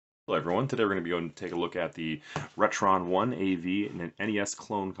Hello everyone, today we're going to be going to take a look at the RetroN 1 AV and an NES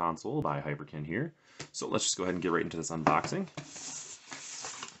clone console by Hyperkin here. So let's just go ahead and get right into this unboxing.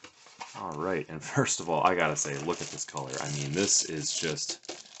 Alright, and first of all, I gotta say, look at this color. I mean, this is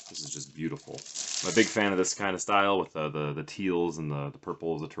just beautiful. I'm a big fan of this kind of style with the teals and the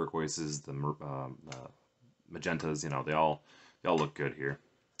purples, the turquoises, the magentas, you know, they all look good here.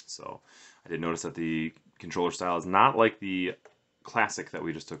 So I did notice that the controller style is not like the Classic that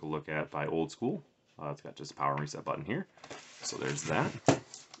we just took a look at by Old Skool. It's got just a power and reset button here. So there's that.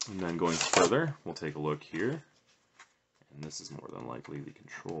 And then going further, we'll take a look here. And this is more than likely the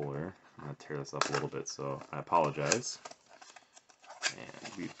controller. I'm going to tear this up a little bit, so I apologize.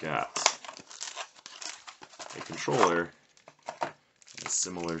 And we've got a controller in a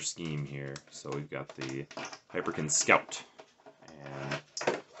similar scheme here. So we've got the Hyperkin Scout.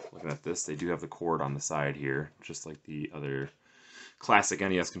 And looking at this, they do have the cord on the side here, just like the other classic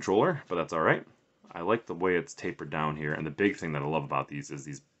NES controller, but that's alright. I like the way it's tapered down here, and the big thing that I love about these is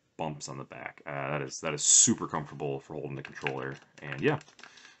these bumps on the back. That is super comfortable for holding the controller, and yeah,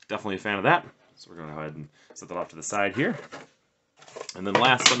 definitely a fan of that. So we're going to go ahead and set that off to the side here. And then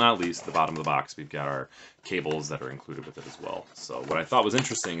last but not least, at the bottom of the box, we've got our cables that are included with it as well. So what I thought was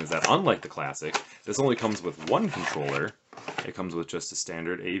interesting is that unlike the Classic, this only comes with one controller. It comes with just a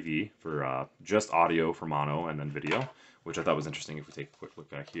standard AV for just audio for mono and then video, which I thought was interesting. If we take a quick look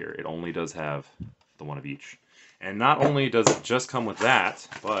back here, it only does have the one of each. And not only does it just come with that,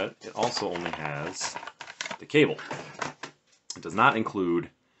 but it also only has the cable. It does not include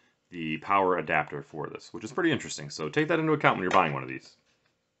the power adapter for this, which is pretty interesting. So take that into account when you're buying one of these.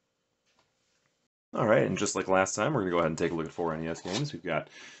 Alright, and just like last time, we're going to go ahead and take a look at 4 NES games. We've got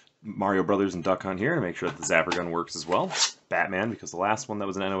Mario Brothers and Duck Hunt here to make sure that the zapper gun works as well. Batman, because the last one that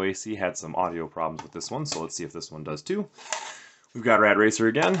was an NOAC had some audio problems with this one, so let's see if this one does too. We've got Rad Racer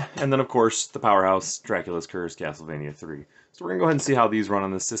again, and then of course the powerhouse, Dracula's Curse, Castlevania 3. So we're going to go ahead and see how these run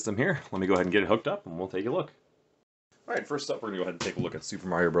on this system here. Let me go ahead and get it hooked up and we'll take a look. Alright, first up we're going to go ahead and take a look at Super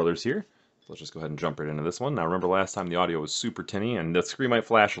Mario Brothers here. So let's just go ahead and jump right into this one. Now remember last time the audio was super tinny and the screen might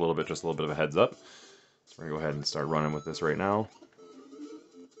flash a little bit, just a little bit of a heads up. So we're going to go ahead and start running with this right now.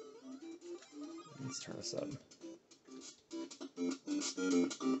 Let's turn this up.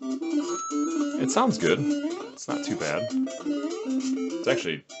 It sounds good. It's not too bad. It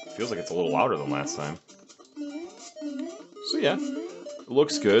actually feels like it's a little louder than last time. So yeah, it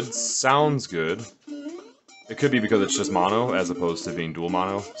looks good, sounds good. It could be because it's just mono as opposed to being dual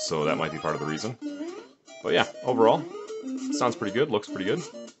mono, so that might be part of the reason. But yeah, overall, it sounds pretty good, looks pretty good.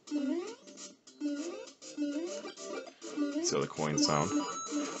 Let's see how the coins sound.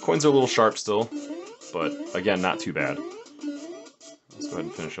 Coins are a little sharp still, but again, not too bad. Let's go ahead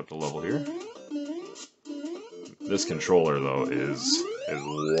and finish up the level here. This controller though is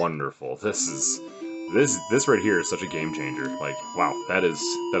wonderful. This right here is such a game changer. Like, wow, that is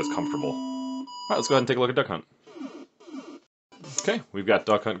comfortable. Alright, let's go ahead and take a look at Duck Hunt. Okay, we've got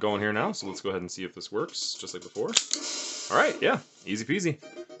Duck Hunt going here now, so let's go ahead and see if this works, just like before. Alright, yeah, easy peasy.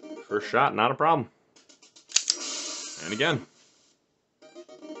 First shot, not a problem. And again.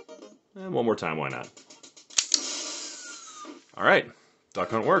 And one more time, why not? Alright,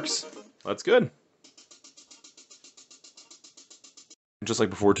 Duck Hunt works. That's good. Just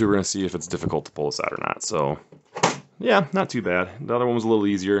like before too, we're going to see if it's difficult to pull this out or not. So, yeah, not too bad. The other one was a little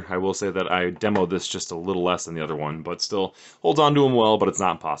easier. I will say that I demoed this just a little less than the other one, but still holds on to them well, but it's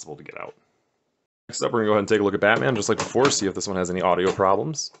not impossible to get out. Next up, we're going to go ahead and take a look at Batman, just like before, see if this one has any audio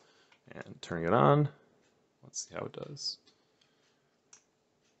problems. And turning it on. Let's see how it does.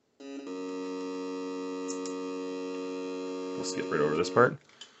 We'll skip right over this part.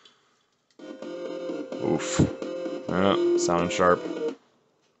 Oof. Sounding sharp.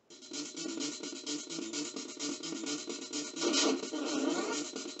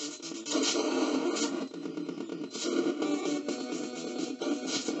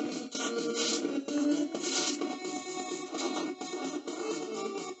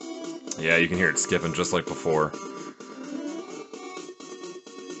 Yeah, you can hear it skipping just like before.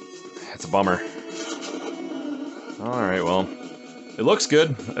 It's a bummer. Alright, well, it looks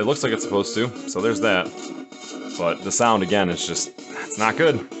good. It looks like it's supposed to, so there's that. But the sound, again, is just, it's not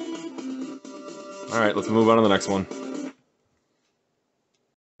good. Alright, let's move on to the next one.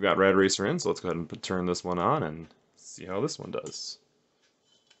 We've got Rad Racer in, so let's go ahead and turn this one on and see how this one does.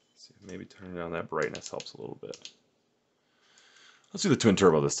 See if maybe turning down that brightness helps a little bit. Let's do the twin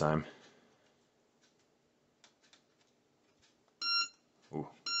turbo this time. Ooh.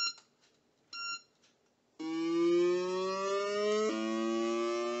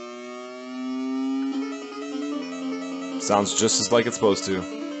 Sounds just as like it's supposed to.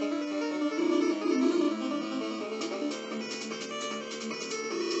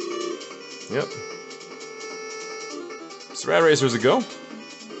 Yep. So Rad Racer's a go.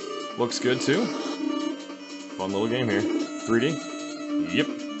 Looks good too. Fun little game here. 3D. Yep.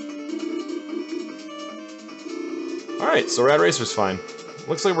 Alright, so Rad Racer's fine.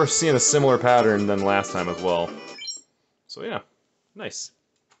 Looks like we're seeing a similar pattern than last time as well. So yeah, nice.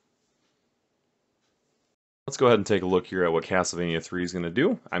 Let's go ahead and take a look here at what Castlevania 3 is going to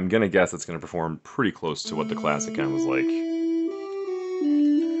do. I'm going to guess it's going to perform pretty close to what the Classiq N was like.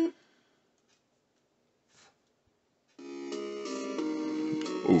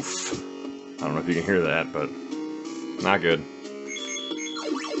 Oof. I don't know if you can hear that, but not good.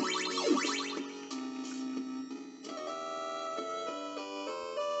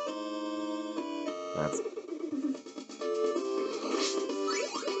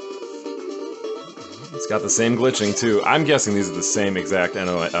 It's got the same glitching too. I'm guessing these are the same exact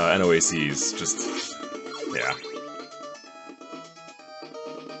NOACs, just, yeah.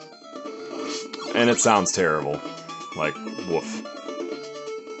 And it sounds terrible. Like, woof.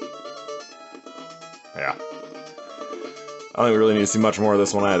 Yeah. I don't think we really need to see much more of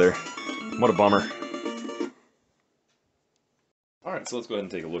this one either. What a bummer. Alright, so let's go ahead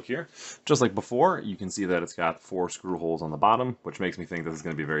and take a look here. Just like before, you can see that it's got 4 screw holes on the bottom, which makes me think this is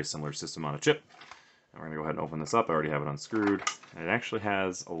going to be a very similar system on a chip. And we're going to go ahead and open this up. I already have it unscrewed. And it actually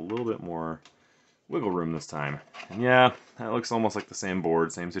has a little bit more wiggle room this time. And yeah, that looks almost like the same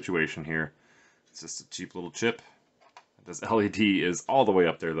board, same situation here. It's just a cheap little chip. This LED is all the way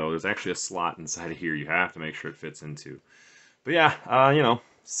up there, though. There's actually a slot inside of here you have to make sure it fits into. But yeah, you know,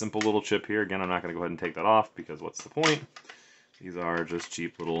 simple little chip here. Again, I'm not going to go ahead and take that off because what's the point? These are just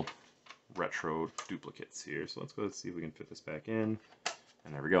cheap little retro duplicates here. So let's go see if we can fit this back in.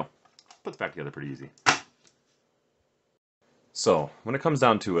 And there we go. Puts back together pretty easy. So, when it comes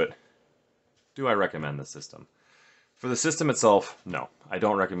down to it, do I recommend this system? For the system itself, no. I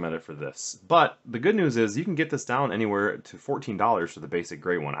don't recommend it for this. But the good news is you can get this down anywhere to $14 for the basic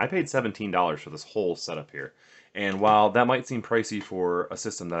gray one. I paid $17 for this whole setup here. And while that might seem pricey for a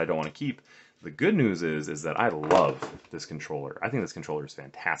system that I don't want to keep, the good news is that I love this controller. I think this controller is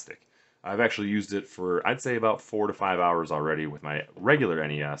fantastic. I've actually used it for, I'd say, about 4 to 5 hours already with my regular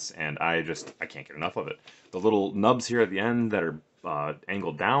NES, and I can't get enough of it. The little nubs here at the end that are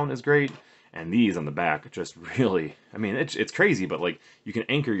angled down is great, and these on the back just really, I mean, it's crazy, but like, you can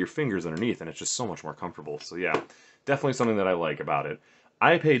anchor your fingers underneath, and it's just so much more comfortable. So yeah, definitely something that I like about it.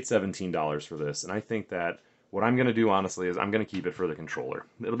 I paid $17 for this, and I think that what I'm going to do, honestly, is I'm going to keep it for the controller.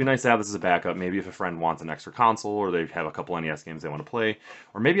 It'll be nice to have this as a backup, maybe if a friend wants an extra console, or they have a couple NES games they want to play,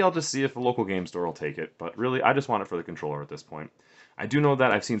 or maybe I'll just see if a local game store will take it, but really, I just want it for the controller at this point. I do know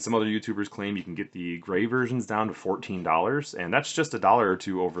that I've seen some other YouTubers claim you can get the gray versions down to $14, and that's just $1 or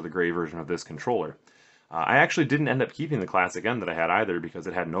 $2 over the gray version of this controller. I actually didn't end up keeping the Classiq N that I had either, because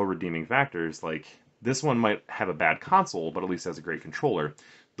it had no redeeming factors. Like, this one might have a bad console, but at least has a great controller.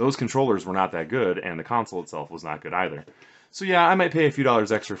 Those controllers were not that good, and the console itself was not good either. So yeah, I might pay a few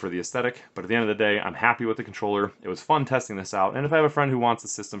dollars extra for the aesthetic, but at the end of the day, I'm happy with the controller. It was fun testing this out, and if I have a friend who wants the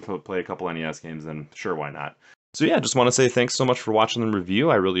system to play a couple NES games, then sure, why not? So yeah, just want to say thanks so much for watching the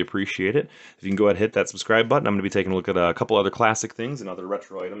review. I really appreciate it. If you can go ahead and hit that subscribe button, I'm going to be taking a look at a couple other classic things and other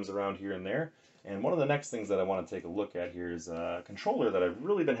retro items around here and there. And one of the next things that I want to take a look at here is a controller that I've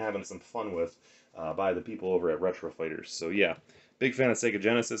really been having some fun with by the people over at Retro Fighters. So yeah. Big fan of Sega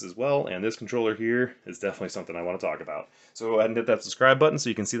Genesis as well, and this controller here is definitely something I want to talk about. So go ahead and hit that subscribe button so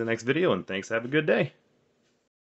you can see the next video, and thanks, have a good day.